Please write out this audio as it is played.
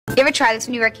You ever try this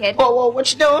when you were a kid? Whoa,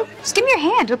 what you doing? Just give me your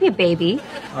hand. Don't be a baby.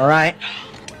 All right.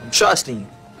 I'm trusting you.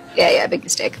 Yeah, big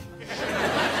mistake.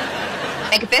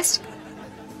 Make a fist.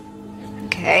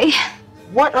 Okay.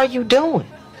 What are you doing?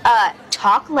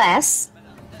 Talk less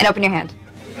and open your hand.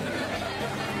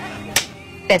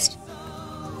 Fist.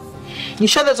 You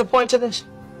sure there's a point to this?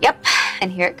 Yep,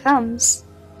 and here it comes.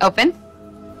 Open.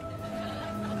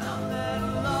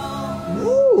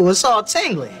 Ooh, it's all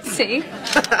tingly. See?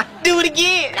 Do it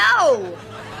again. No!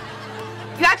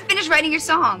 You have to finish writing your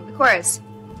song, the chorus.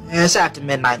 Yeah, it's after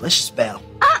midnight. Let's just bail.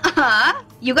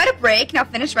 You got a break, now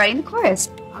finish writing the chorus.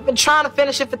 I've been trying to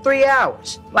finish it for 3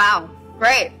 hours. Wow,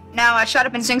 great. Now shut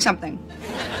up and sing something.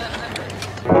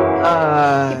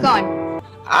 Keep going.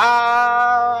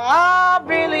 I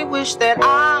really wish that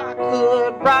I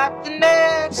could write the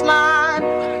next line.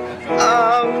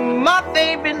 My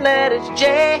favorite letter's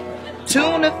J,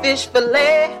 tuna fish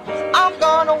fillet. I'm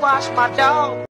gonna wash my dog.